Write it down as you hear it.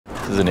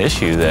is an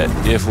issue that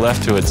if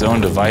left to its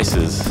own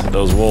devices,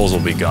 those wolves will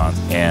be gone,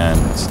 and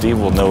Steve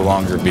will no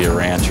longer be a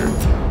rancher.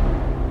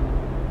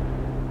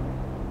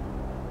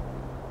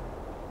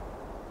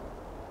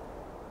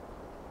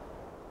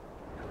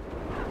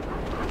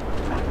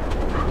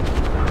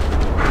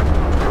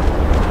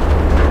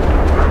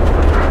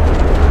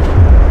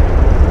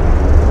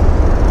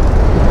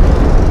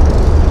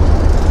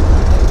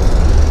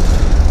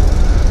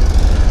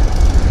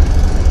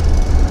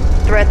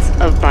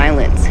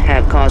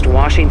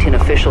 Washington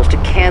officials to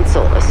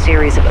cancel a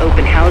series of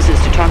open houses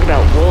to talk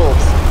about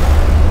wolves.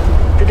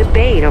 The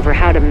debate over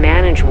how to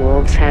manage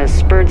wolves has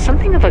spurred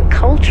something of a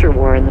culture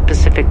war in the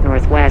Pacific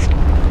Northwest.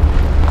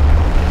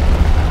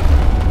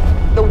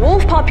 The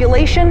wolf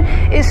population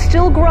is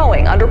still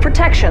growing under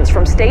protections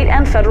from state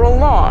and federal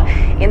law.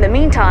 In the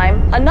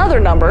meantime, another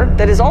number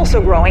that is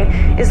also growing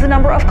is the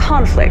number of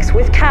conflicts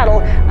with cattle,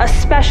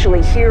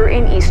 especially here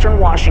in eastern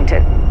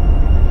Washington.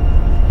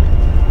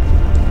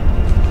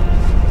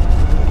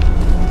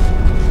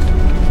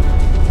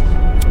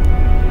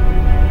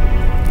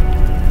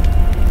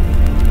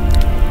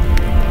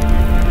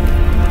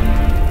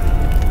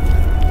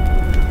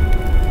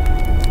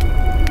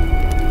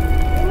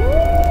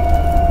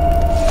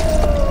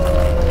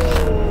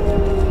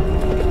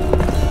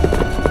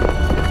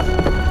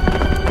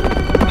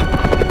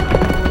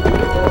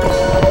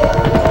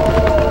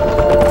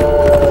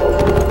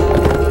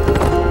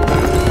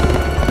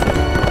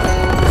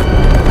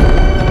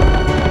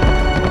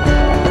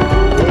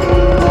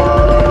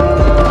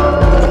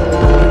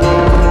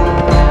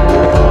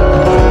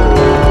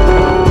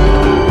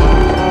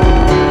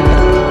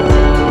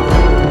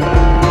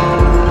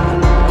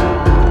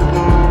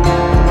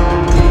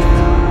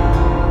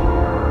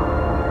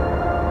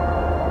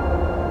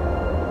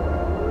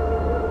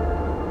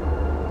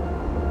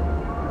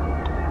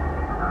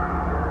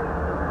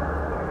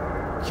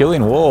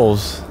 Killing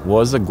wolves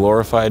was a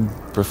glorified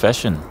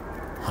profession.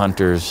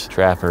 Hunters,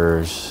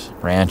 trappers,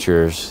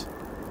 ranchers,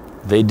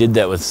 they did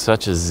that with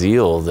such a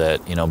zeal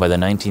that, by the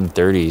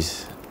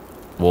 1930s,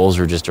 wolves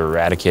were just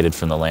eradicated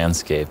from the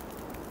landscape.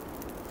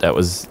 That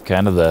was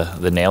kind of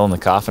the nail in the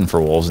coffin for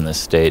wolves in this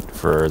state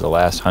for the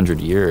last 100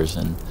 years.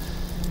 And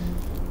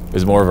it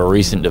was more of a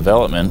recent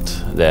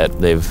development that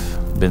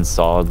they've been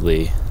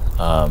solidly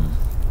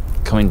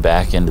coming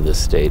back into the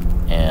state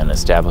and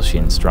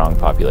establishing strong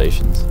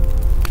populations.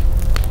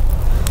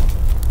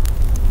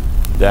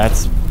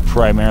 That's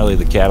primarily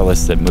the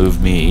catalyst that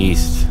moved me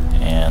east,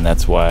 and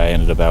that's why I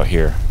ended up out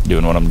here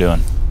doing what I'm doing.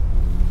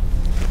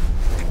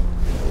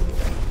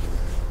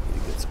 Get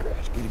a good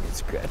scratch, get a good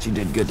scratch. You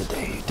did good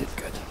today, you did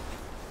good.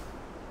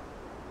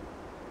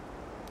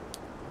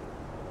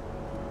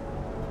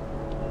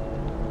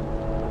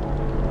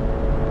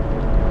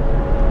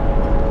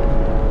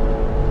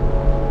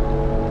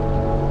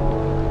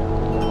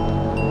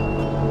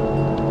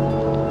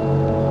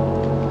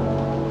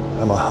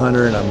 I'm a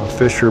hunter and I'm a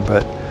fisher,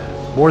 but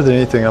more than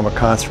anything, I'm a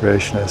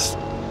conservationist.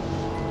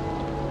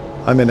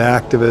 I'm an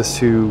activist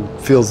who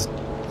feels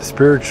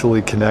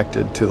spiritually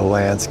connected to the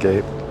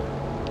landscape.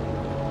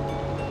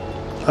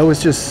 I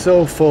was just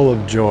so full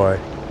of joy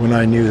when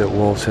I knew that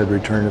wolves had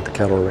returned at the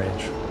Kettle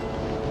Range.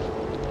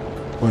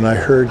 When I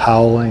heard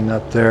howling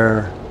up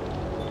there,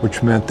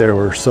 which meant they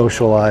were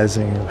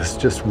socializing, it was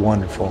just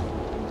wonderful.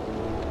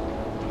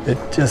 It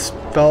just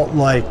felt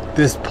like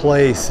this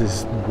place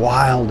is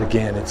wild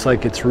again. It's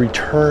like it's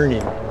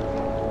returning.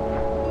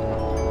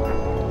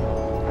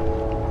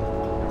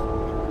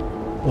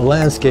 The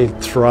landscape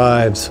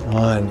thrives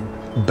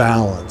on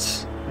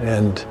balance,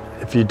 and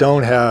if you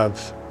don't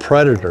have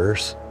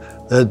predators,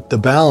 the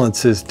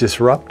balance is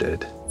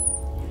disrupted.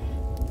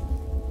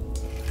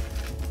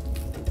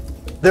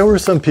 There were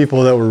some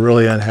people that were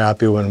really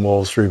unhappy when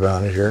wolves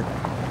rebounded here.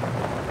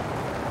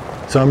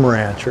 Some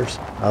ranchers,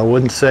 I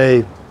wouldn't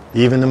say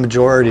even the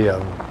majority of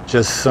them,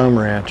 just some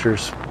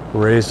ranchers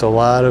raised a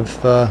lot of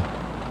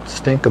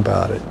stink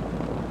about it.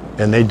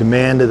 And they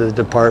demanded the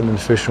Department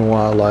of Fish and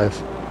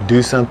Wildlife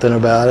do something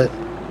about it.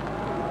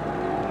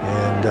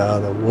 And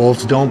the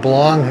wolves don't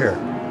belong here.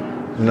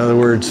 In other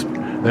words,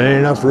 there ain't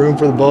enough room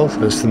for the both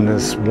of us in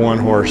this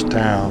one-horse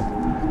town.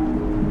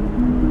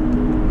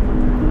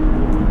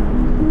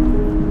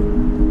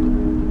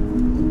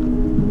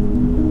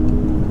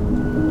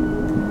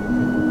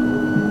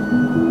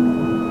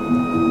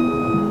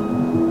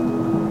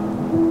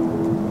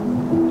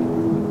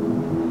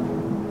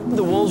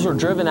 Were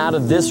driven out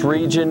of this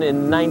region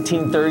in the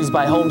 1930s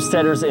by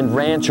homesteaders and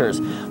ranchers.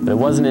 But it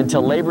wasn't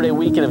until Labor Day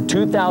weekend of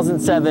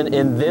 2007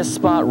 in this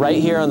spot right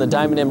here on the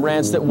Diamond M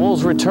Ranch that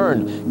wolves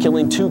returned,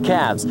 killing 2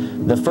 calves,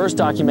 the first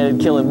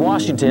documented kill in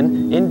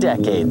Washington in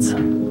decades.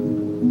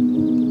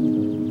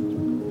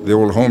 The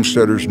old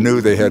homesteaders knew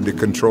they had to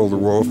control the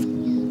wolf.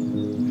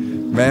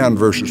 Man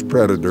versus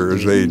predator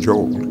is age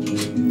old.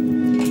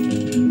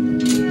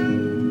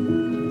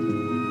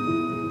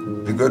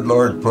 The good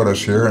Lord put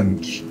us here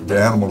and the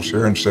animals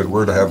here and said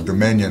we're to have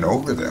dominion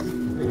over them.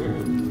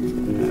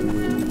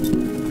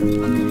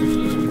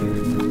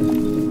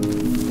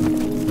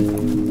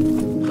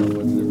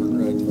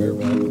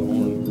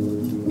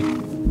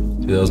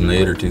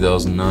 2008 or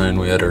 2009,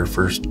 we had our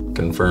first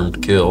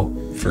confirmed kill.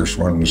 First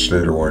one in the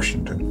state of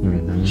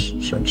Washington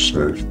since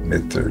the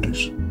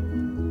mid-30s.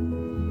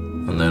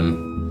 And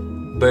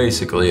then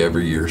basically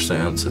every year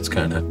since, it's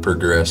kind of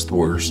progressed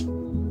worse.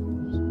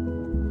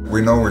 We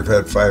know we've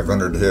had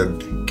 500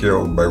 head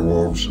killed by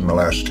wolves in the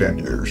last 10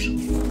 years.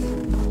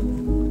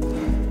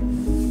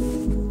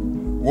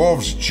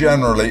 Wolves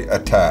generally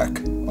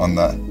attack on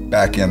the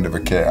back end of a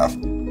calf.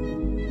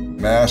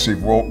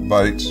 Massive wolf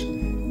bites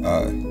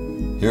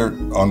here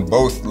on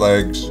both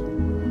legs.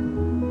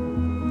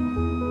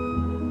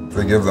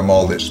 They give them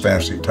all this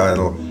fancy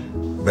title,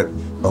 but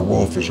a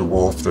wolf is a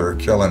wolf. They're a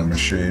killing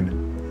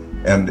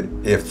machine.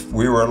 And if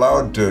we were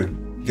allowed to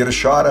get a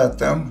shot at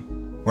them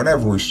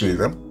whenever we see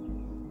them,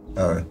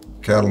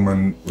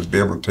 cattlemen would be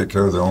able to take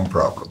care of their own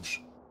problems.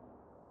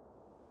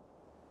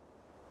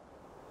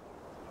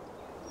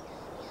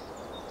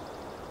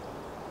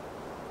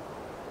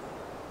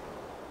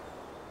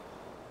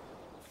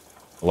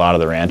 A lot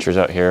of the ranchers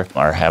out here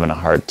are having a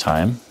hard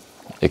time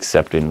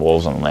accepting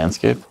wolves on the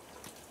landscape.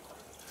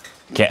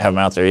 Can't have them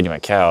out there eating my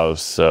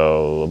cows,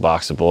 so a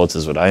box of bullets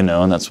is what I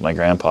know, and that's what my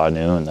grandpa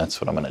knew, and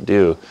that's what I'm gonna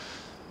do.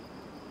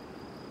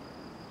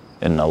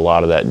 And a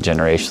lot of that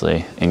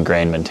generationally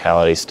ingrained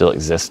mentality still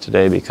exists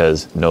today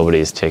because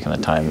nobody's taken the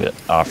time to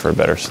offer a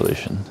better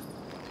solution.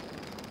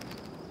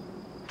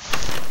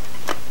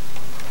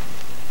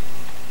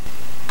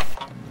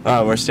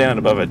 We're standing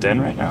above a den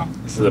right now.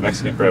 This is a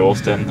Mexican gray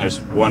wolf's den. There's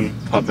one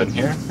pup in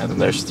here, and then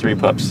there's 3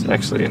 pups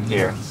actually in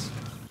here.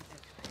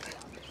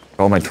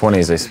 All my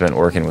 20s I spent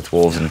working with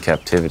wolves in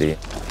captivity.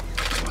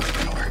 It's not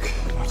gonna work.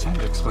 I'm trying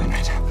to explain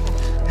right now.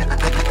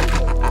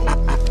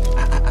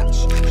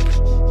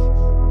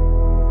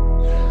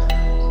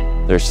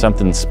 There's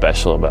something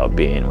special about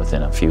being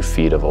within a few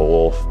feet of a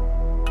wolf.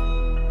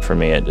 For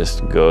me, it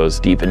just goes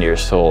deep into your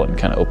soul and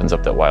kind of opens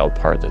up that wild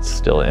part that's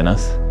still in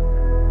us.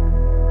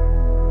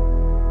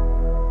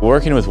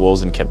 Working with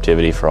wolves in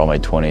captivity for all my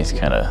 20s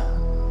kind of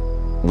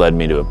led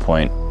me to a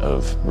point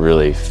of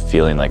really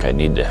feeling like I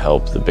need to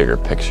help the bigger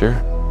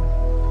picture.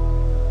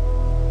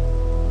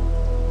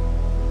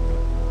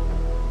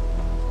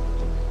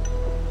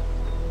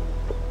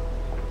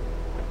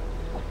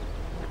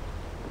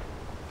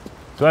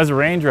 So as a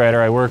range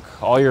rider, I work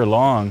all year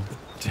long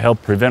to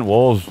help prevent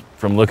wolves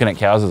from looking at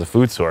cows as a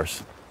food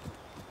source.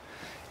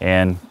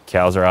 And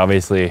cows are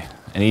obviously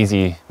an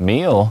easy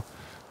meal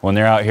when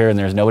they're out here and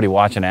there's nobody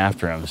watching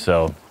after them.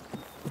 So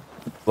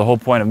the whole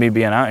point of me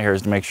being out here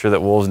is to make sure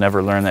that wolves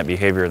never learn that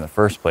behavior in the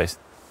first place.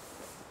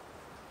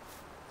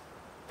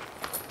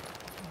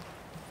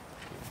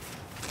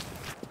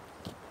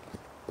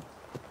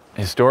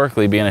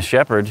 Historically, being a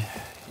shepherd,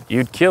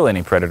 you'd kill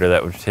any predator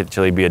that would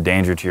potentially be a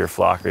danger to your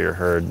flock or your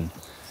herd.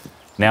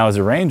 Now as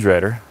a range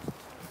rider,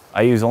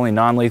 I use only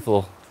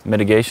non-lethal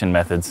mitigation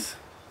methods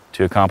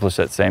to accomplish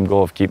that same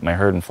goal of keeping my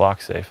herd and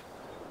flock safe.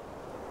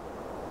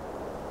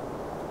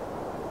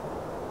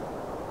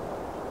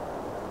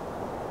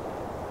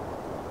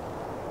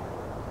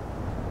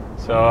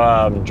 So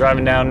I'm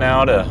driving down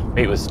now to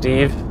meet with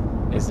Steve.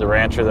 He's the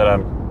rancher that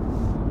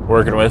I'm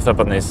working with up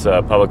on this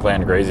public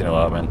land grazing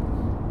allotment.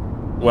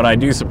 When I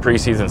do some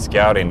preseason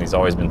scouting, he's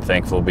always been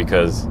thankful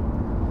because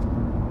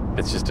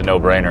it's just a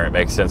no-brainer. It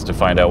makes sense to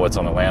find out what's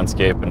on the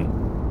landscape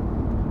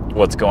and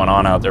what's going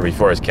on out there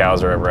before his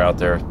cows are ever out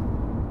there.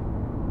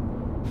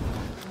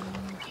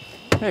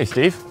 Hey,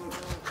 Steve.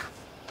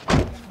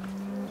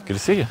 Good to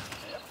see you.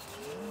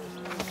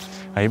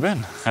 How you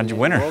been? How'd you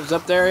winter? Wolves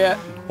up there yet?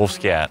 Wolf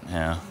scat,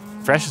 yeah.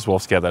 Freshest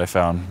wolf scat that I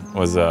found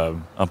was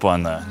up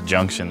on the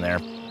junction there.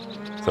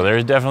 So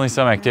there's definitely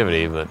some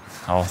activity, but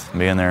I'll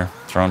be in there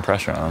throwing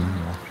pressure on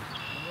them.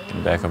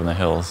 Getting back up in the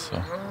hills,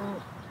 so.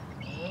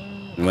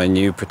 When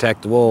you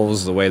protect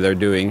wolves the way they're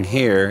doing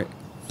here,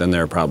 then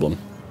they're a problem.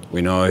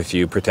 We know if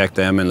you protect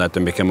them and let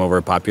them become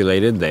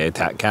overpopulated, they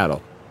attack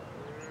cattle.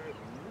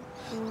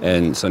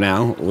 And so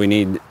now we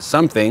need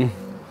something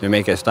to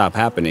make it stop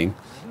happening.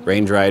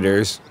 Range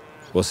riders,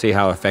 we'll see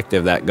how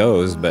effective that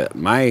goes, but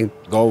my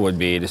goal would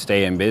be to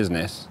stay in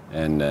business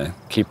and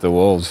keep the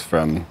wolves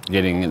from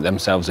getting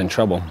themselves in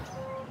trouble.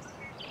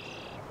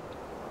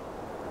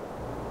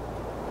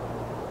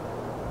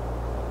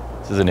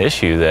 This is an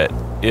issue that,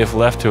 if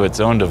left to its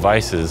own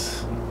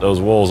devices,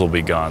 those wolves will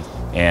be gone,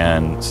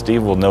 and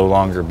Steve will no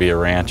longer be a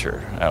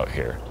rancher out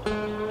here.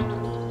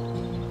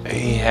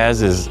 He has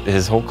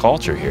his whole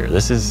culture here.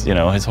 This is, you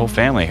know, his whole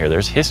family here.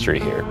 There's history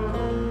here.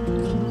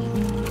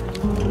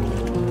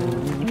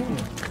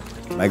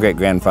 My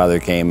great-grandfather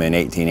came in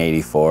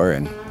 1884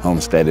 and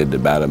homesteaded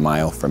about a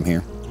mile from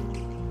here.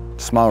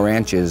 Small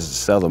ranches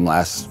seldom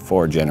last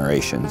 4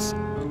 generations.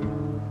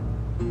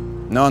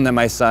 Knowing that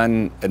my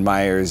son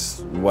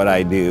admires what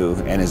I do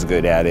and is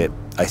good at it,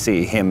 I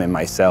see him in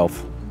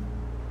myself.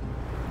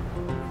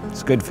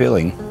 It's a good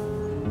feeling.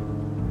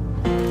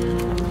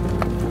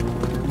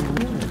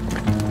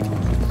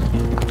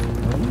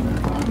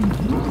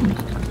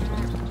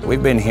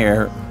 We've been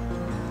here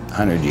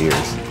 100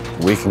 years.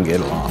 We can get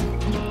along.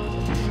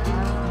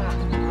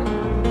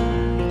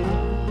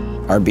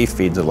 Our beef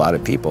feeds a lot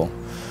of people,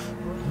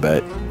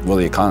 but will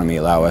the economy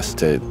allow us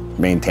to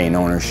maintain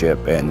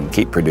ownership and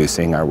keep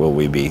producing, or will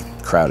we be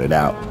crowded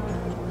out?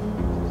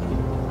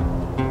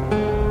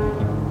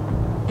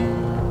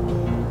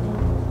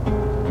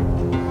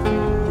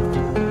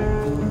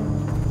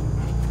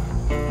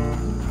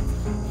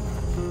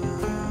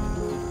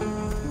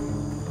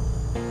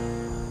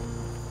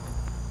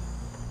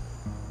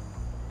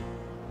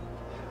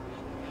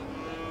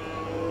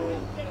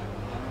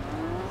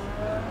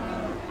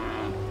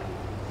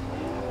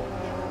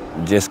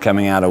 Just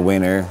coming out of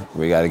winter,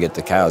 we got to get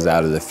the cows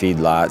out of the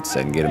feedlots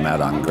and get them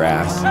out on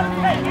grass.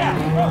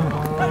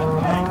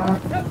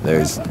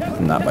 There's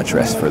not much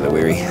rest for the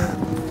weary.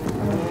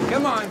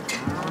 Come on,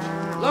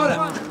 load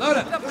up, load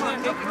up. Come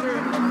on, take it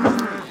through.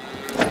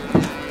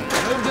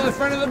 Move to the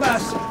front of the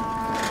bus.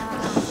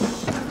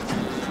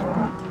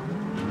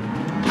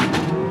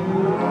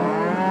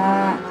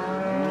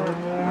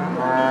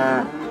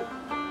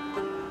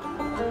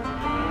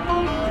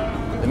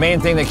 The main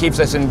thing that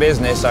keeps us in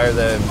business are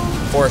the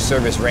Forest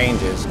Service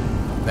ranges.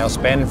 They'll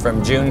spend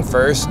from June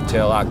 1st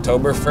till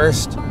October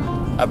 1st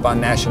up on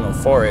National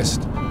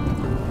Forest.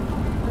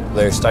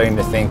 They're starting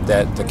to think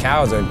that the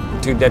cows are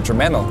too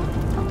detrimental.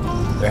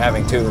 They're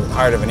having too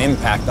hard of an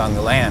impact on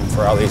the land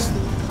for all these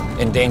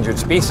endangered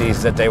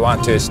species that they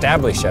want to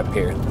establish up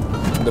here.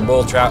 The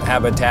bull trout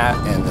habitat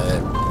and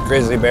the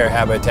grizzly bear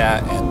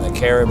habitat and the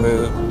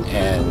caribou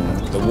and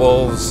the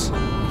wolves.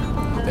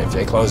 If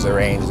they close the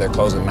range, they're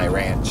closing my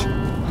ranch.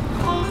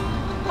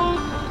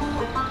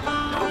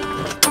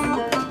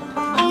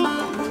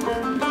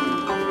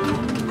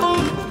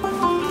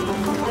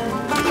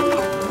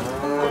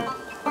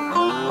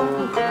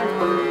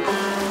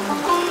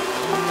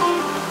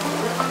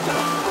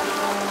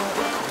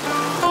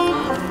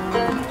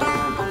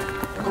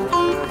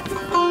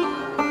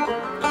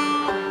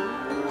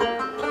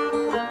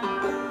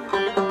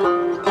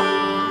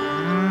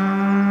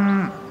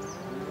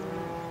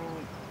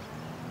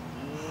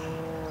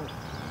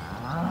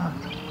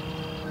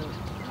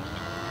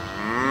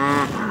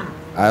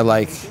 I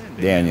like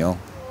Daniel.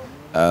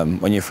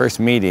 When you first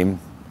meet him,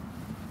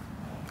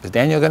 is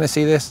Daniel gonna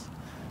see this?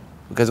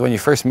 Because when you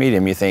first meet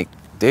him, you think,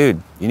 dude,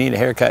 you need a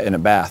haircut and a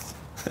bath.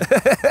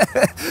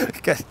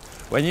 Because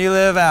when you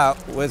live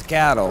out with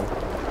cattle,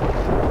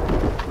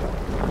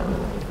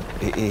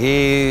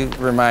 he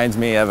reminds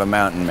me of a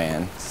mountain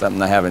man,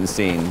 something I haven't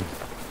seen.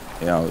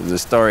 You know, the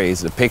stories,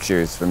 the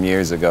pictures from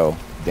years ago.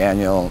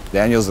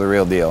 Daniel's the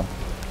real deal.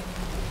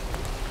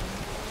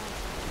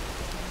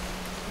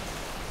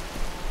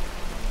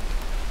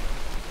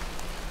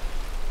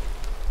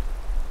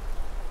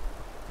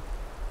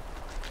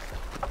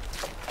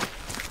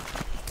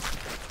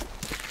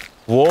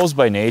 Wolves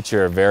by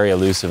nature are very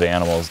elusive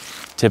animals.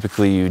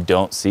 Typically you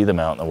don't see them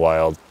out in the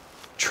wild.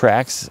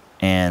 Tracks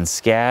and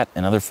scat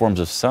and other forms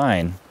of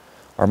sign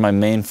are my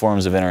main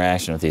forms of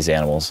interaction with these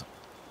animals.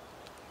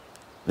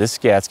 This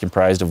scat's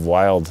comprised of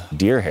wild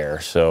deer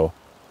hair, so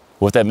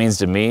what that means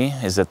to me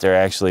is that they're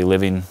actually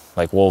living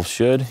like wolves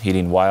should,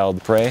 eating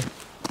wild prey.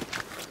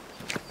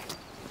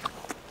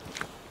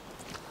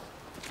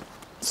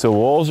 So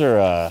wolves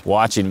are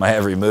watching my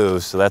every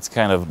move, so that's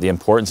kind of the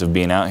importance of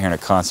being out here on a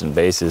constant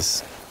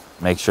basis.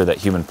 Make sure that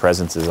human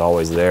presence is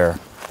always there.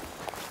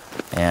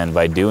 And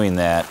by doing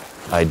that,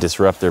 I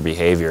disrupt their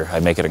behavior. I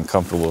make it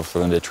uncomfortable for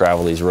them to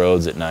travel these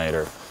roads at night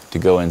or to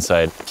go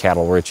inside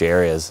cattle-rich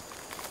areas.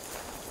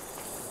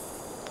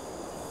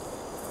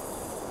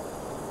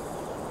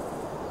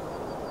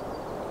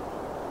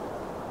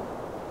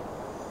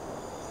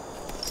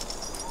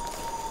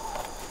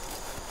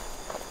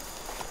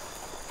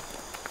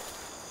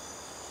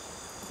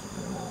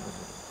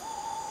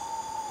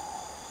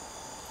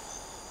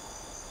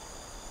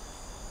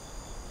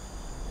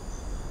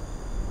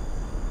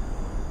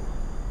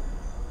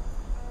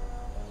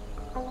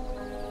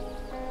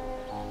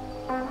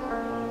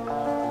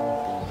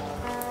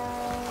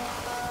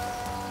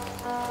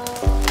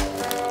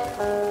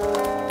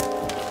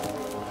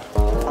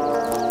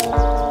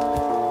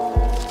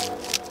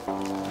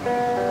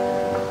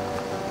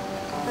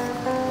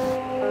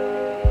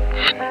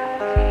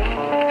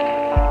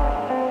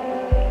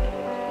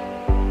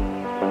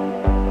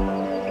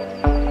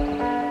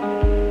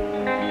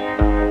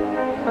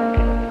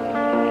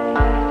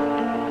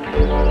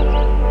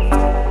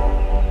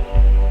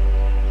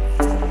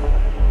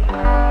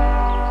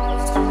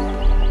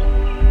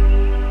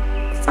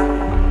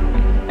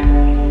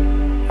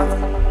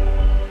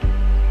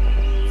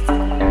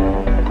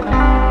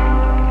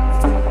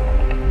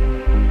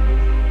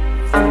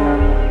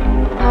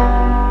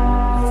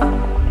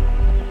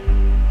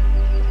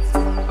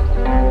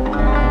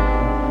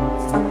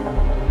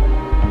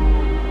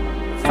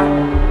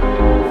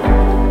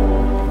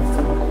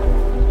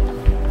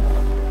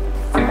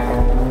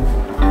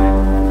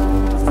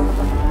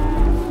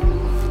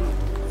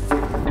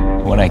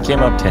 When I came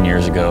up 10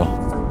 years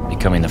ago,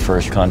 becoming the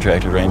first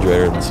contracted range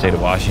rider in the state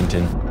of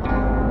Washington,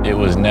 it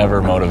was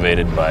never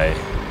motivated by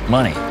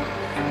money.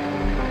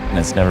 And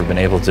it's never been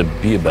able to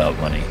be about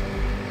money.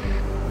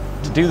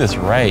 To do this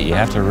right, you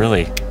have to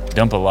really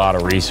dump a lot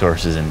of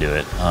resources into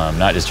it.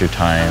 Not just your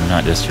time,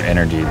 not just your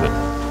energy, but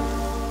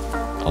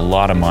a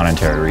lot of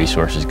monetary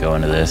resources go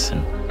into this.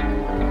 And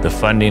the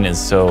funding is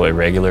so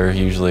irregular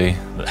usually.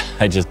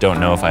 I just don't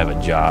know if I have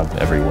a job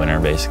every winter,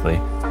 basically.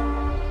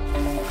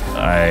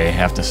 I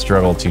have to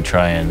struggle to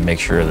try and make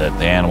sure that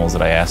the animals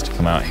that I ask to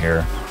come out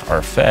here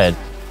are fed.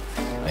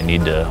 I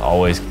need to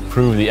always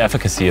prove the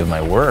efficacy of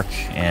my work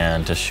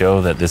and to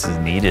show that this is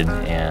needed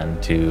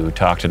and to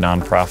talk to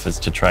nonprofits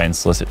to try and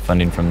solicit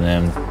funding from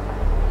them.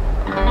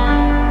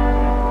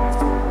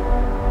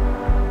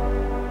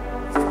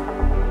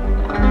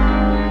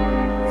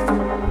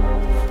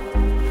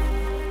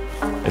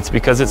 It's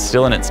because it's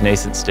still in its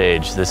nascent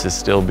stage. This is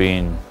still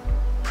being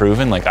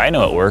proven. Like, I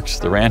know it works.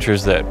 The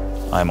ranchers that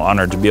I'm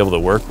honored to be able to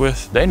work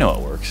with, they know it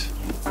works.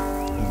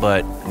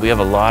 But we have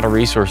a lot of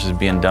resources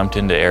being dumped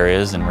into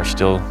areas and we're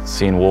still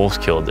seeing wolves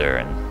killed there.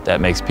 And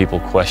that makes people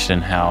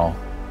question how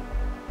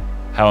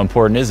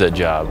important is that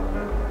job?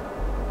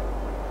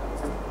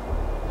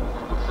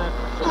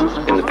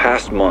 In the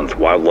past month,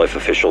 wildlife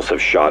officials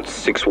have shot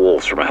 6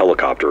 wolves from a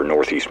helicopter in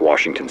northeast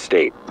Washington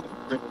state.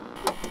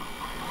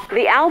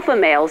 The alpha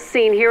male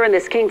seen here in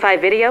this King 5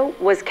 video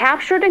was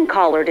captured and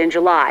collared in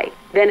July.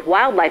 Then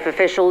wildlife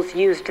officials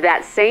used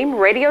that same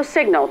radio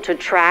signal to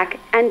track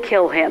and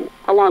kill him,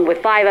 along with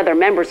 5 other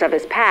members of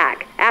his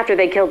pack, after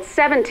they killed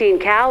 17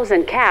 cows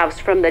and calves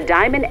from the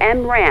Diamond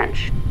M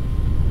Ranch.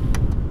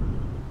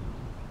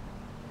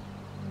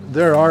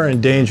 There are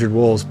endangered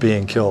wolves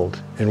being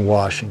killed in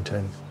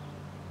Washington.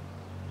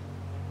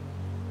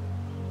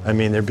 I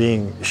mean, they're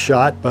being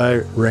shot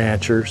by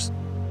ranchers,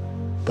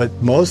 but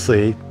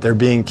mostly they're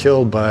being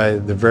killed by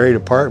the very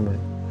Department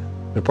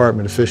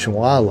of Fish and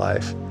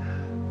Wildlife,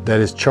 that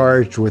is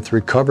charged with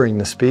recovering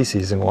the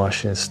species in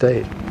Washington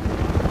state.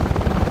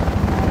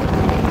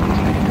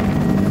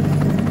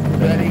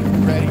 Ready.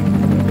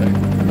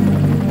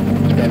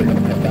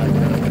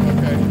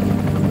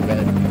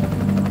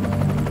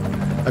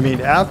 I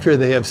mean, after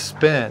they have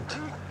spent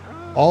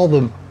all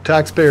the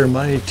taxpayer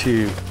money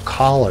to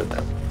collar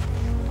them,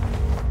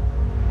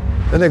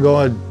 then they go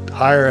and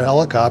hire a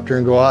helicopter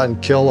and go out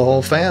and kill the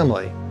whole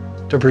family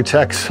to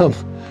protect some,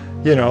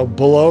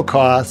 below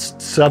cost,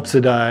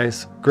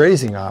 subsidized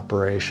grazing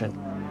operation.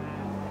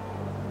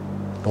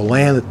 The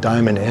land that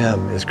Diamond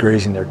M is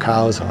grazing their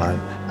cows on,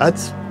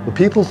 that's the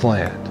people's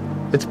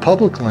land. It's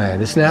public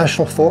land, it's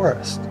national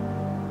forest.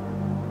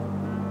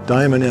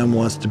 Diamond M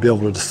wants to be able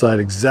to decide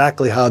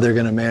exactly how they're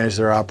going to manage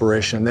their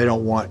operation, and they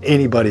don't want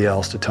anybody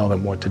else to tell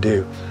them what to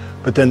do.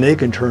 But then they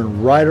can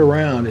turn right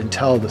around and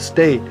tell the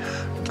state,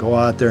 go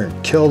out there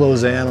and kill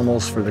those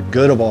animals for the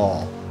good of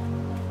all.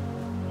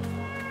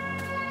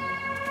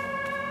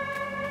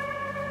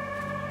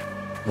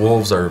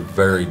 Wolves are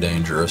very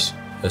dangerous,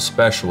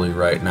 especially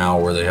right now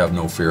where they have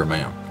no fear of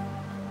man.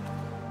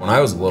 When I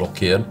was a little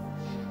kid,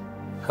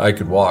 I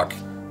could walk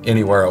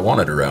anywhere I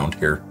wanted around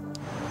here.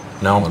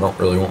 Now I don't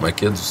really want my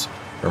kids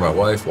or my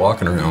wife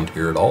walking around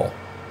here at all.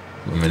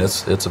 I mean,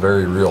 it's a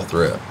very real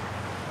threat.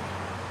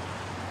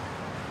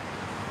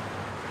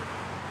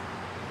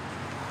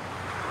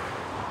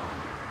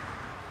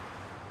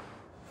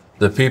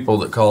 The people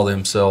that call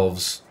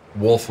themselves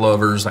wolf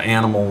lovers,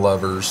 animal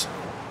lovers,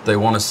 they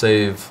want to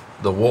save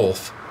the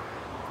wolf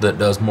that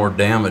does more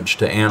damage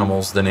to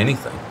animals than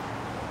anything.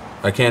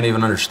 I can't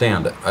even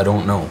understand it. I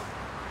don't know.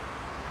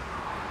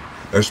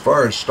 As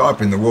far as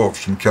stopping the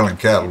wolves from killing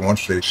cattle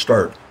once they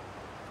start,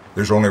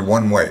 there's only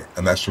one way,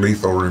 and that's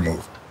lethal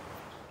removal.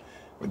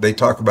 They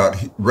talk about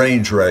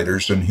range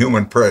riders and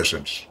human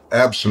presence.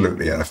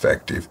 Absolutely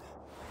ineffective.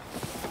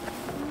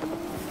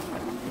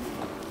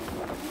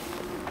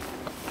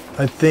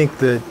 I think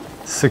that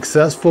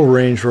successful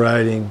range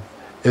riding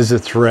is a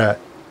threat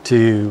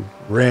to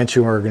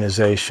ranching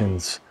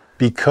organizations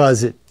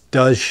because it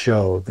does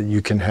show that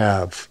you can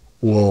have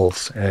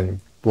wolves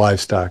and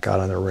livestock out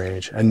on the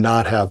range and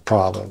not have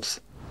problems.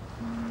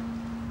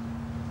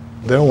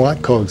 They don't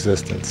want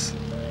coexistence.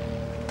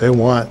 They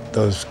want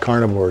those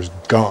carnivores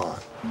gone.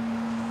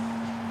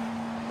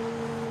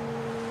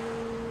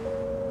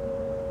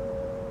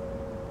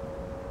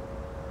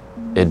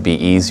 It'd be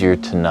easier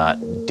to not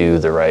do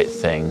the right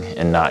thing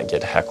and not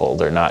get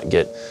heckled or not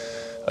get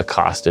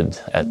accosted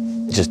at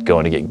just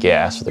going to get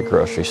gas at the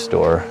grocery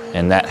store.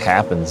 And that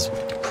happens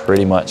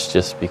pretty much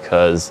just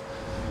because,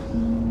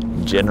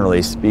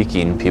 generally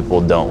speaking,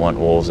 people don't want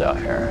wolves out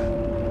here.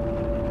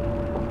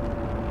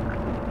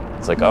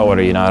 It's like, oh, what,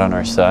 are you not on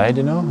our side,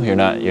 You're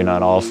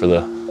not all for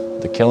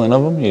the killing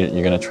of them?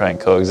 You're gonna try and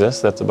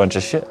coexist? That's a bunch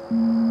of shit.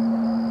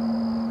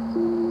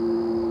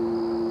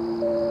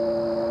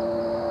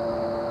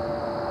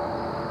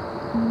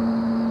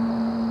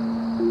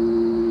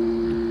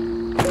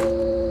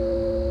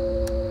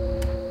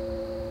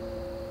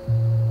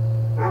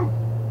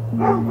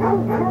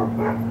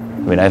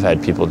 I mean, I've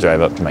had people drive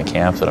up to my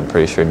camp that I'm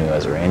pretty sure knew I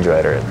was a range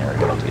rider, and they were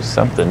going to do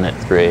something at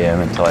 3 a.m.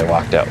 until I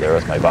walked out there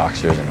with my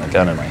boxers and a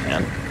gun in my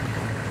hand.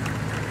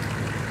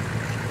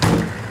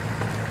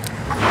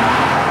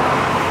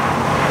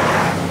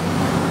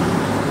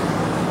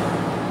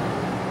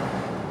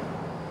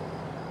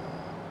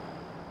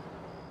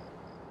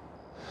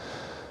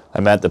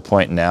 I'm at the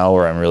point now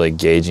where I'm really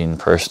gauging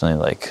personally,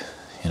 like,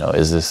 you know,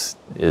 is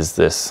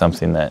this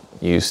something that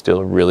you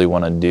still really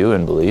want to do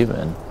and believe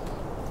in?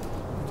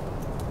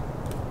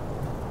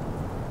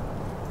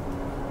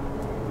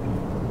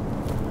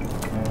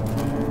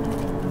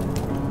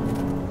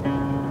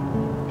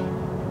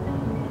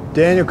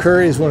 Daniel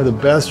Curry is one of the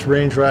best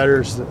range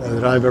riders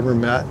that I've ever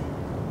met.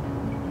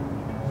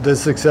 The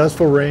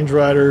successful range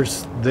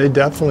riders, they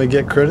definitely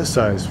get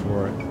criticized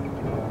for it.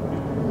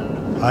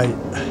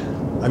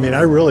 I mean,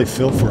 I really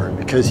feel for him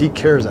because he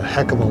cares a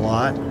heck of a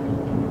lot.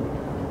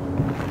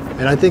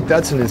 And I think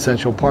that's an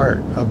essential part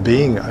of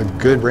being a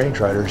good range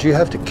rider, is you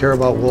have to care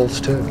about wolves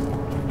too.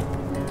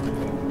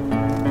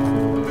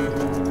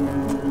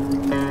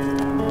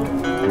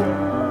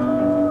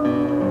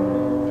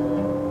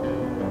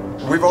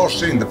 We've all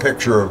seen the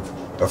picture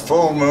of a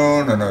full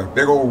moon and a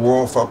big old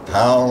wolf up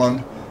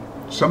howling.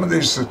 Some of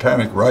these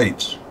satanic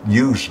rites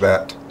use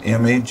that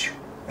image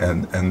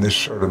and this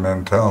sort of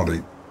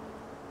mentality.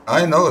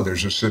 I know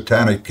there's a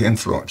satanic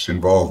influence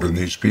involved in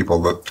these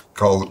people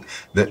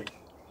that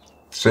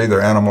say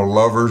they're animal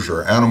lovers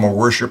or animal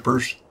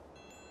worshipers.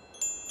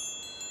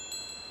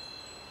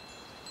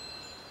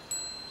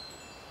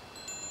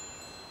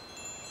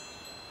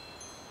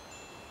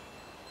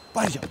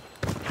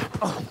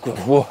 Oh, good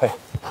boy.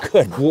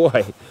 Good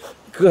boy.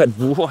 Good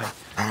boy.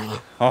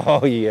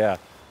 Oh, yeah.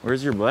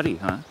 Where's your buddy,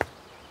 huh?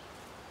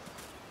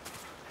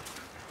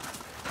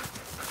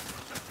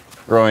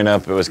 Growing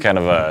up, it was kind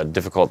of a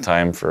difficult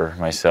time for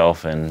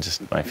myself and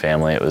just my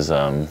family. It was,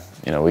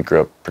 you know, we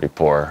grew up pretty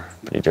poor,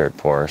 pretty dirt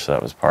poor, so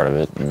that was part of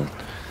it. And,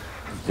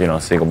 you know,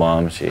 single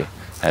mom, she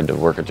had to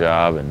work a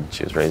job and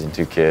she was raising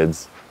 2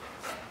 kids.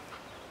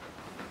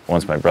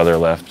 Once my brother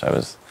left, I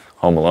was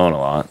home alone a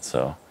lot,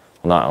 so,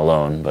 well, not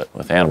alone, but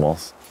with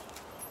animals.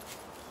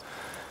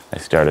 I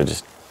started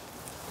just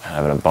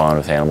having a bond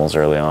with animals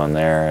early on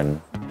there, and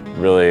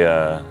really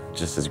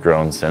just has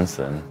grown since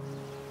then.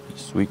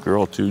 Sweet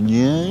girl too.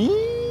 Yeah.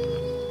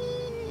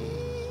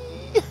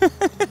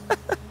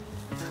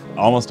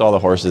 Almost all the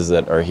horses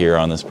that are here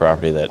on this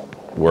property that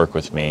work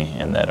with me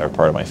and that are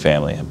part of my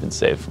family have been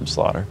saved from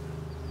slaughter.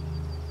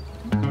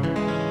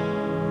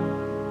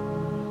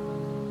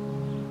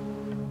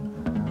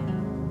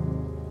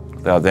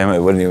 Without them, it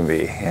wouldn't even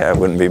be. Yeah, it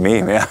wouldn't be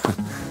me, man.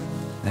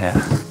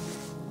 Yeah.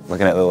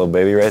 Looking at the little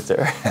baby right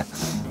there.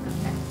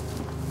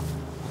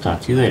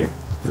 Talk to you later.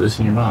 You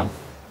listen to your mom.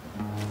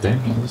 Then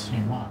you listen to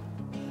your mom.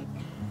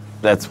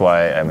 That's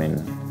why, I mean,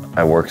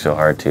 I work so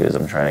hard too, is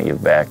I'm trying to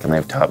give back, and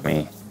they've taught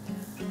me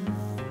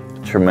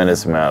a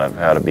tremendous amount of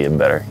how to be a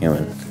better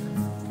human.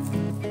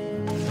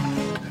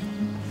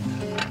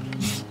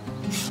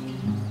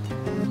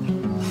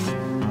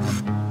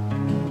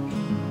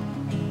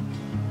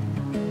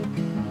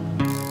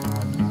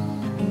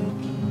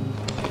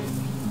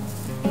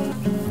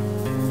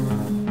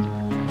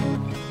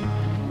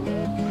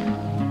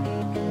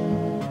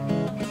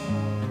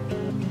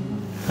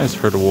 I just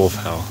heard a wolf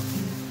howl.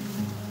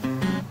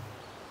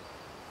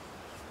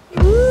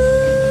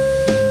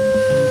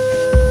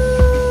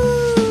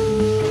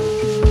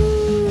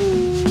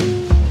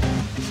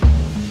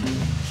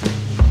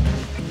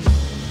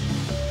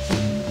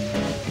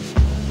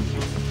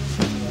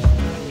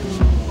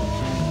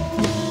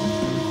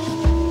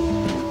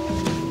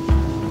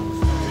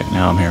 Okay,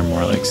 now I'm hearing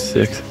more like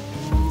 6.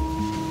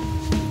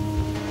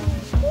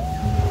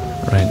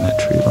 Right in that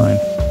tree line.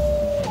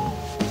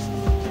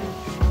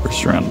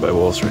 Surrounded by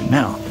wolves right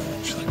now.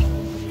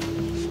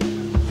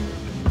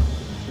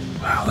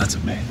 Wow, that's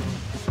amazing.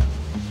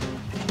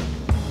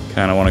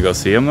 Kind of want to go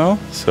see them though,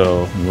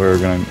 so we're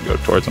going to go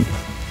towards them.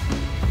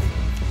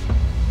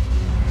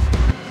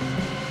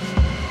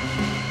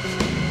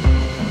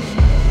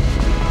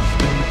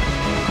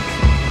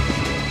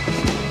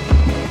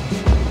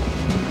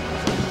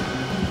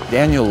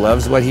 Daniel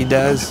loves what he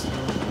does,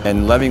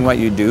 and loving what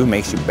you do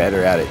makes you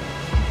better at it.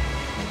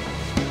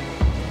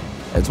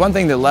 It's one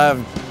thing to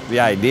love the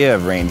idea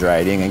of range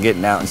riding and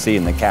getting out and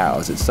seeing the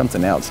cows. It's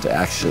something else to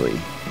actually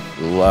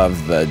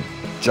love the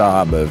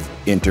job of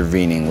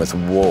intervening with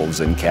wolves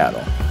and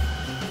cattle.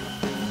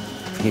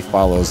 He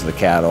follows the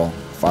cattle,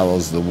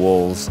 follows the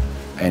wolves,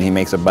 and he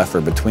makes a buffer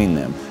between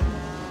them.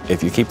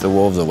 If you keep the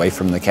wolves away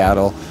from the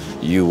cattle,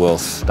 you will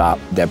stop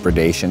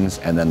depredations,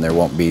 and then there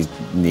won't be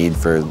need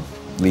for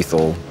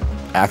lethal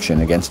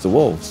action against the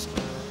wolves.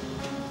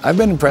 I've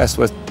been impressed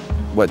with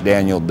what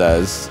Daniel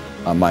does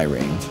on my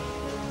range.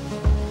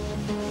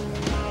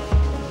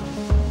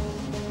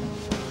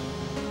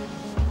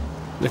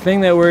 The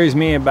thing that worries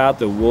me about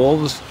the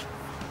wolves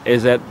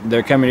is that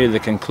they're coming to the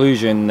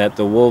conclusion that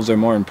the wolves are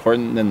more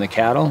important than the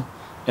cattle,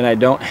 and I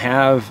don't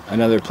have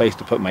another place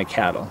to put my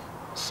cattle.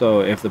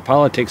 So if the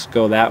politics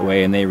go that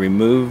way and they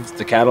remove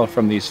the cattle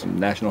from these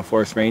national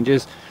forest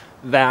ranges,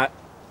 that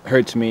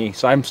hurts me.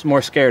 So I'm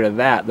more scared of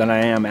that than I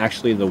am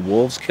actually the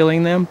wolves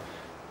killing them.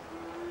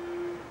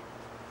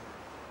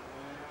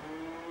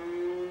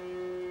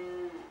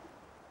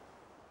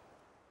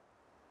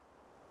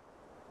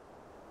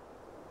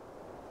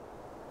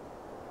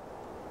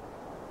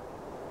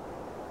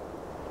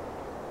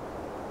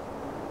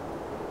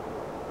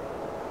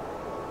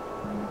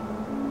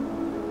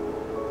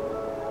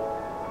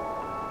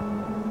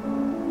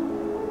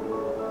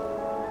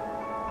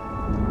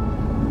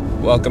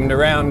 Welcome to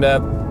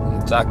Roundup.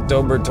 It's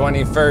October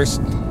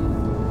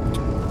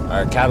 21st.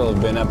 Our cattle have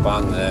been up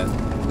on the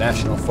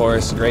National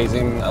Forest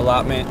grazing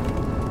allotment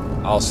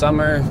all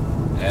summer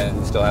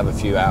and still have a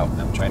few out.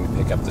 I'm trying to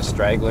pick up the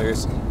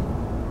stragglers.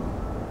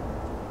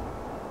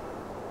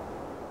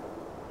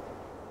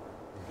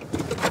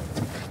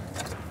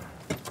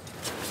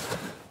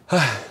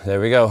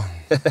 There we go.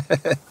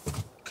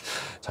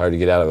 It's hard to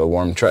get out of a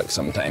warm truck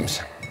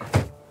sometimes.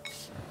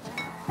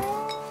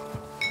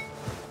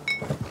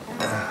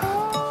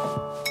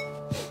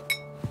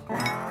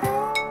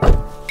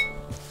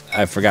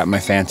 I forgot my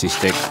fancy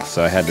stick,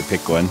 so I had to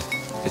pick one.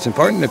 It's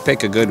important to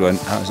pick a good one.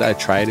 I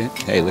tried it.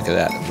 Hey, look at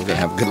that. We're gonna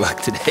have good luck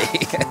today.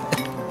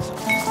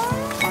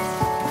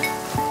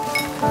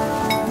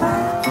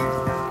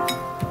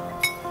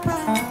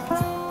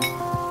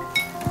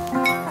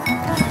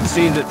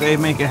 See that they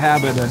make a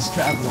habit of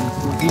traveling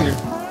through here.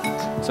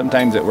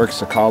 Sometimes it works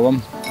to call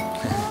them.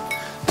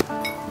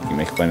 You can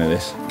make fun of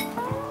this.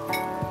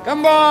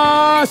 Come,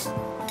 boss!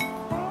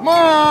 Come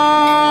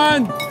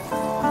on!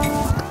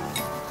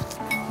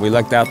 We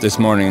lucked out this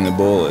morning and the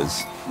bull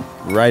is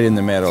right in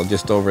the middle,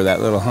 just over that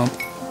little hump.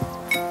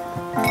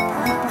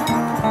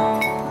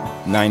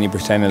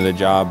 90% of the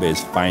job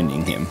is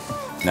finding him.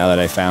 Now that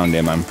I found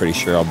him, I'm pretty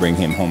sure I'll bring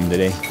him home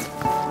today.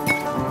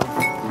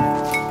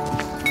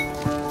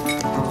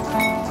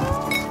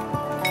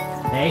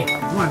 Hey,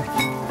 come on.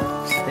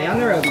 Stay on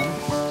the road, man.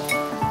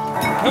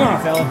 Come on,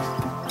 fella.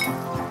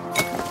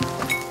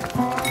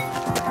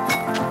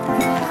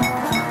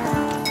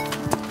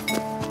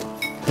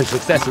 The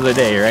success of the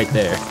day right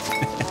there.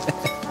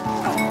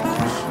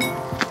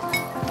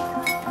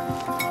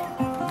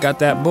 Got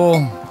that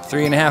bull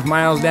 3.5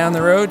 miles down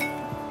the road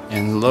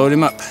and load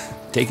him up,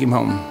 take him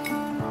home.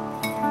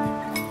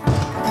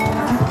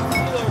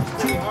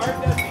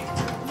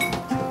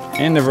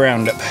 End of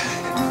Roundup.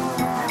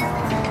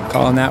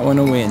 Calling that one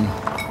a win.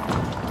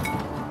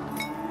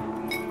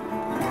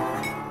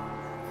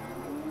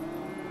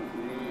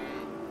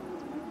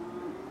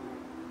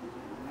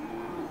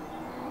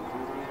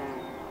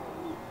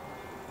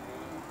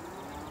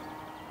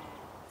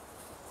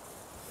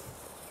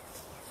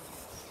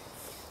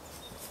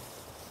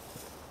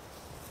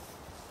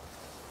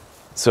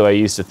 So I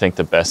used to think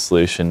the best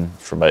solution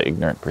from my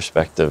ignorant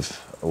perspective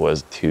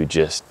was to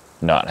just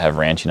not have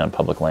ranching on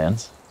public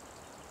lands.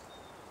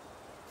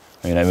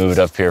 I mean, I moved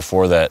up here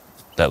for that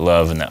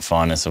love and that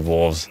fondness of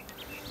wolves.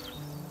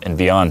 And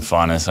beyond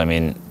fondness, I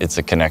mean, it's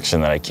a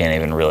connection that I can't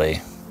even really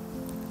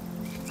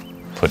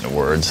put into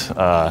words.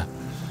 And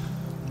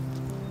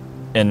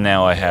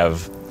now I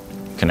have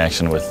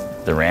connection with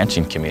the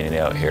ranching community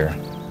out here.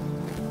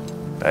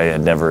 I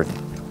had never,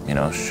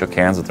 shook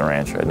hands with the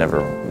rancher. I'd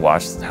never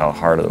watched how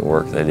hard of the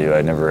work they do.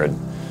 I never had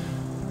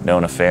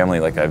known a family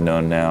like I've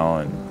known now.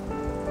 And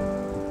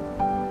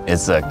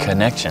it's a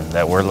connection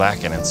that we're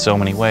lacking in so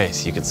many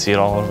ways. You can see it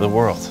all over the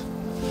world.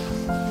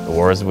 The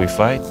wars that we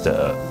fight,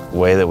 the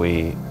way that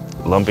we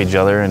lump each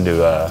other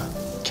into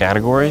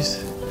categories,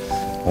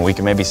 when we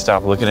can maybe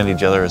stop looking at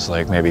each other as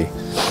like maybe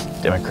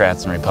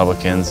Democrats and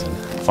Republicans and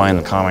find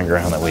the common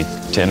ground that we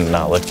tend to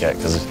not look at,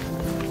 because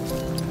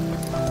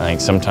I think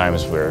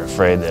sometimes we're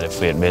afraid that if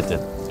we admit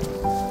that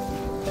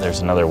there's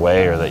another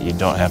way, or that you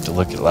don't have to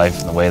look at life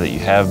in the way that you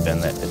have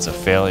been, that it's a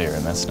failure,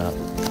 and it's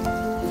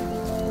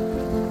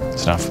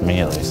not for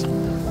me at least.